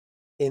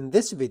In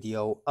this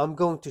video, I'm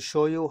going to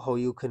show you how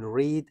you can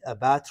read a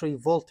battery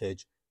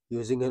voltage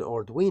using an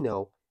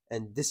Arduino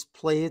and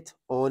display it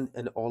on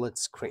an OLED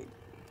screen.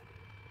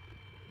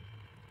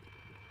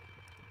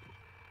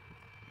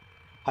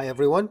 Hi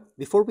everyone,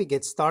 before we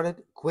get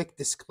started, quick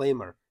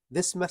disclaimer.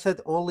 This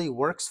method only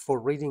works for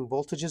reading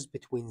voltages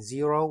between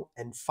 0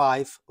 and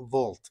 5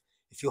 volt.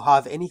 If you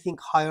have anything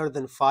higher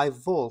than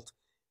 5 volt,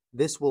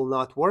 this will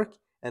not work,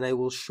 and I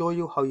will show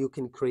you how you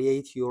can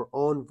create your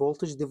own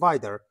voltage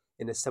divider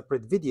in a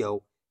separate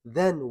video.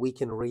 Then we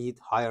can read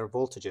higher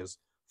voltages.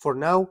 For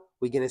now,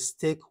 we're going to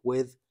stick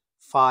with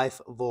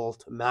 5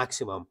 volt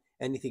maximum.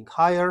 Anything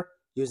higher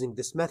using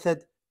this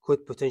method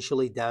could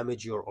potentially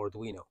damage your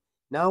Arduino.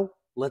 Now,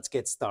 let's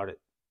get started.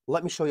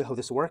 Let me show you how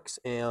this works,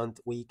 and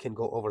we can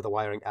go over the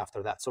wiring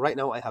after that. So right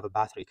now I have a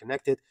battery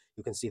connected.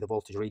 You can see the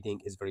voltage reading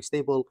is very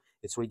stable.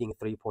 It's reading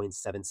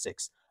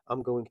 3.76.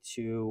 I'm going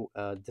to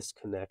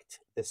disconnect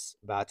this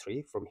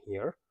battery from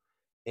here,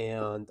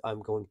 and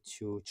I'm going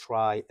to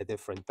try a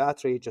different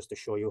battery just to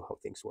show you how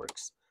things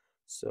works.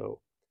 So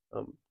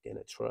I'm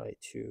gonna try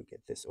to get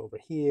this over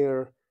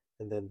here,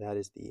 and then that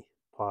is the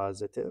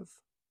positive.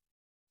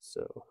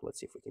 So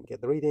let's see if we can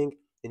get the reading.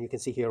 And you can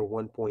see here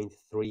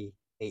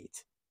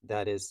 1.38.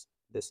 That is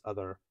this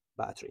other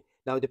battery.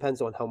 Now it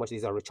depends on how much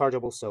these are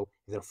rechargeable. So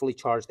if they're fully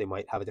charged, they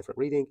might have a different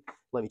reading.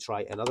 Let me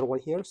try another one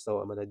here. So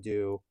I'm going to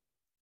do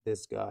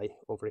this guy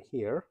over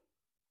here.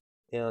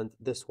 And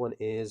this one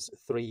is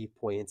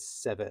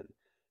 3.7.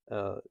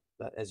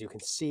 As you can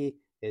see,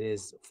 it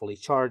is fully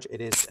charged.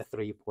 It is a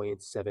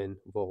 3.7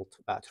 volt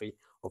battery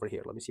over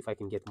here. Let me see if I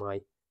can get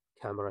my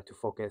camera to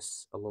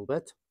focus a little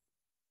bit.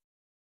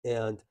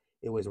 And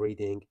it was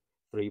reading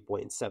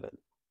 3.7.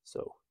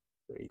 So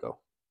there you go.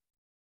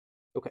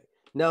 Okay,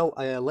 now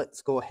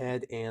let's go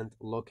ahead and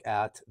look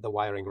at the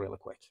wiring really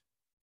quick.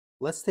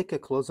 Let's take a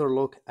closer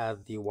look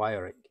at the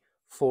wiring.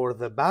 For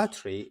the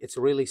battery, it's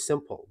really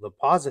simple. The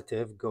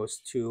positive goes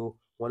to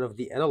one of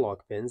the analog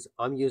pins.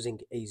 I'm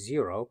using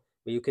A0,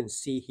 but you can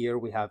see here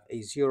we have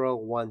A0,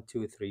 1,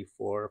 2, 3,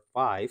 4,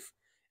 5.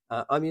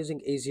 I'm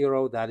using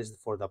A0, that is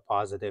for the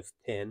positive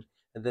pin.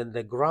 And then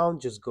the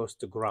ground just goes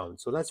to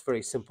ground. So that's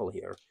very simple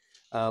here.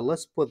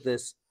 Let's put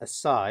this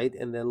aside,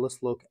 and then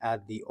let's look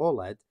at the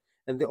OLED.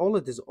 And the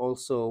OLED is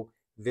also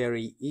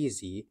very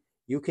easy.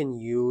 You can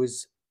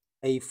use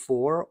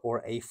A4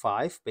 or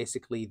A5,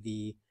 basically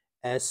the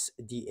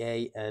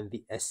SDA and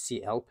the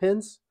SCL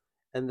pins.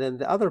 And then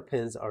the other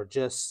pins are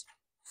just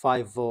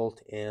 5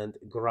 volt and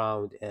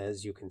ground,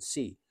 as you can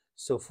see.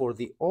 So for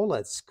the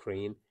OLED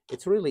screen,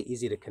 it's really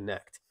easy to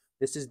connect.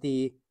 This is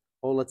the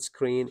OLED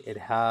screen. It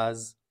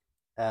has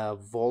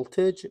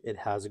voltage, it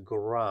has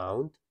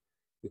ground.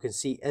 You can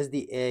see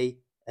SDA,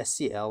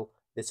 SCL.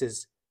 This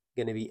is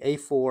going to be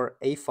A4,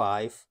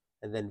 A5,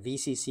 and then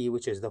VCC,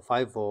 which is the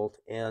 5 volt,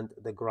 and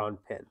the ground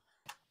pin.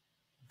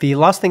 The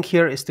last thing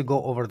here is to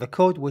go over the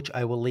code, which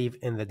I will leave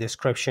in the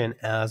description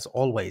as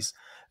always.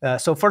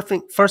 So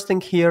first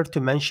thing here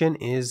to mention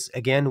is,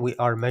 again, we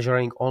are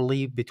measuring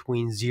only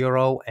between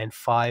 0 and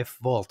 5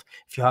 volt.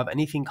 If you have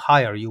anything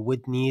higher, you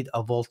would need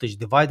a voltage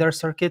divider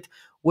circuit,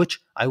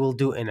 which I will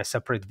do in a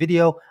separate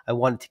video. I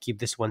wanted to keep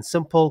this one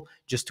simple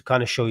just to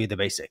kind of show you the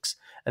basics.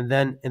 And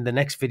then in the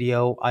next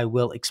video, I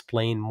will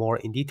explain more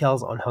in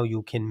details on how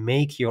you can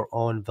make your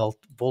own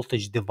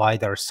voltage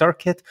divider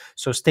circuit.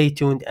 So stay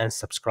tuned and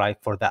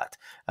subscribe for that.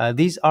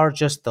 These are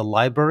just the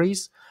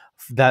libraries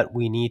that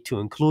we need to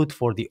include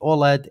for the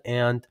OLED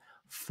and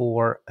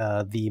for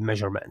the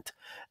measurement.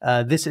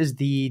 This is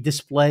the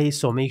display,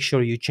 so make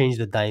sure you change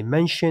the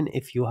dimension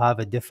if you have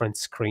a different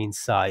screen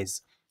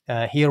size.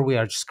 Here we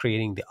are just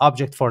creating the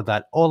object for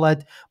that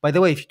OLED. By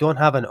the way, if you don't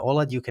have an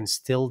OLED, you can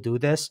still do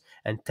this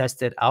and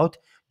test it out.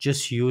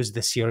 Just use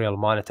the serial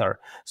monitor.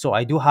 So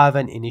I do have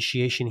an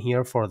initiation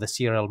here for the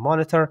serial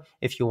monitor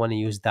if you want to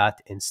use that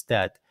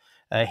instead.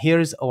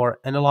 Here's our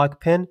analog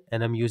pin,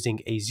 and I'm using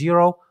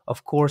A0.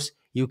 Of course,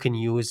 you can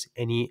use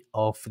any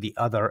of the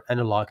other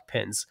analog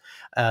pins.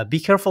 Be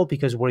careful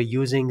because we're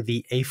using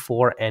the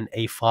A4 and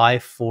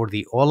A5 for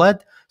the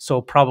OLED, so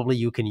probably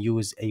you can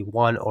use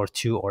A1 or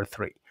 2 or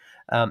 3.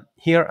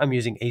 Here I'm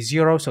using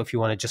A0, so if you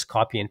want to just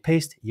copy and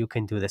paste, you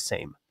can do the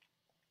same.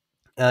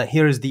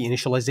 Here is the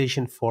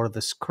initialization for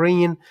the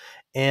screen,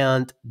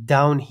 and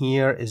down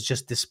here is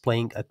just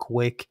displaying a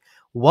quick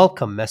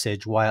welcome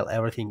message while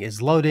everything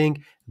is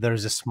loading.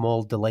 There's a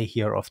small delay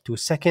here of 2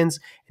 seconds,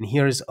 and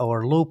here's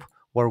our loop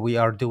where we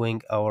are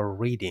doing our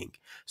reading.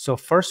 So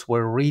first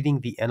we're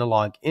reading the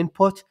analog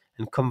input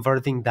and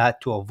converting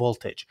that to a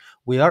voltage.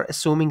 We are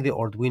assuming the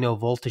Arduino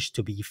voltage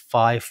to be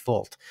 5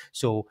 volt.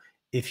 So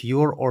if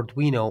your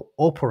Arduino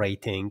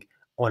operating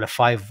on a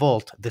 5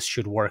 volt, this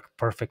should work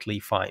perfectly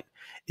fine.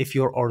 If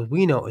your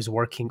Arduino is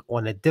working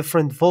on a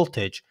different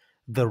voltage,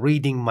 the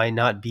reading might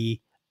not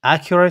be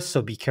accurate,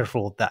 so be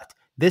careful with that.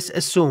 This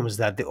assumes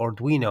that the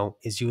Arduino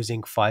is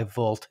using 5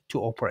 volt to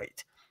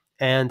operate.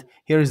 And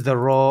here's the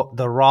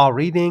raw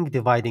reading,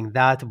 dividing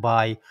that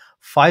by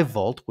 5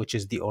 volt, which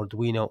is the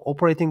Arduino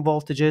operating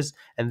voltages,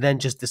 and then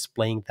just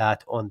displaying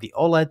that on the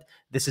OLED.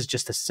 This is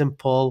just a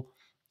simple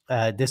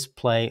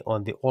display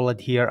on the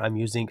OLED here. I'm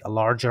using a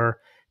larger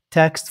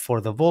text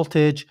for the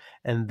voltage,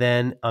 and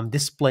then I'm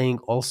displaying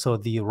also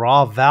the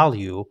raw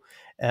value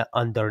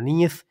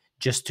underneath,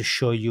 just to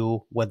show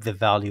you what the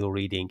value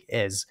reading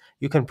is.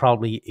 You can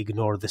probably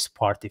ignore this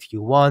part if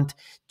you want,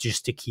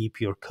 just to keep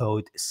your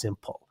code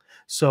simple.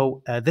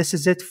 So this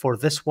is it for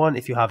this one.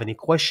 If you have any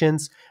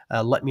questions,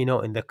 let me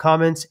know in the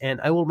comments, and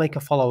I will make a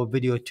follow-up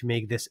video to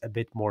make this a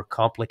bit more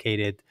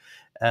complicated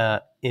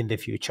in the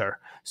future.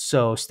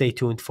 So stay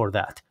tuned for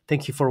that.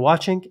 Thank you for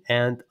watching,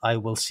 and I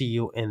will see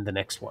you in the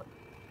next one.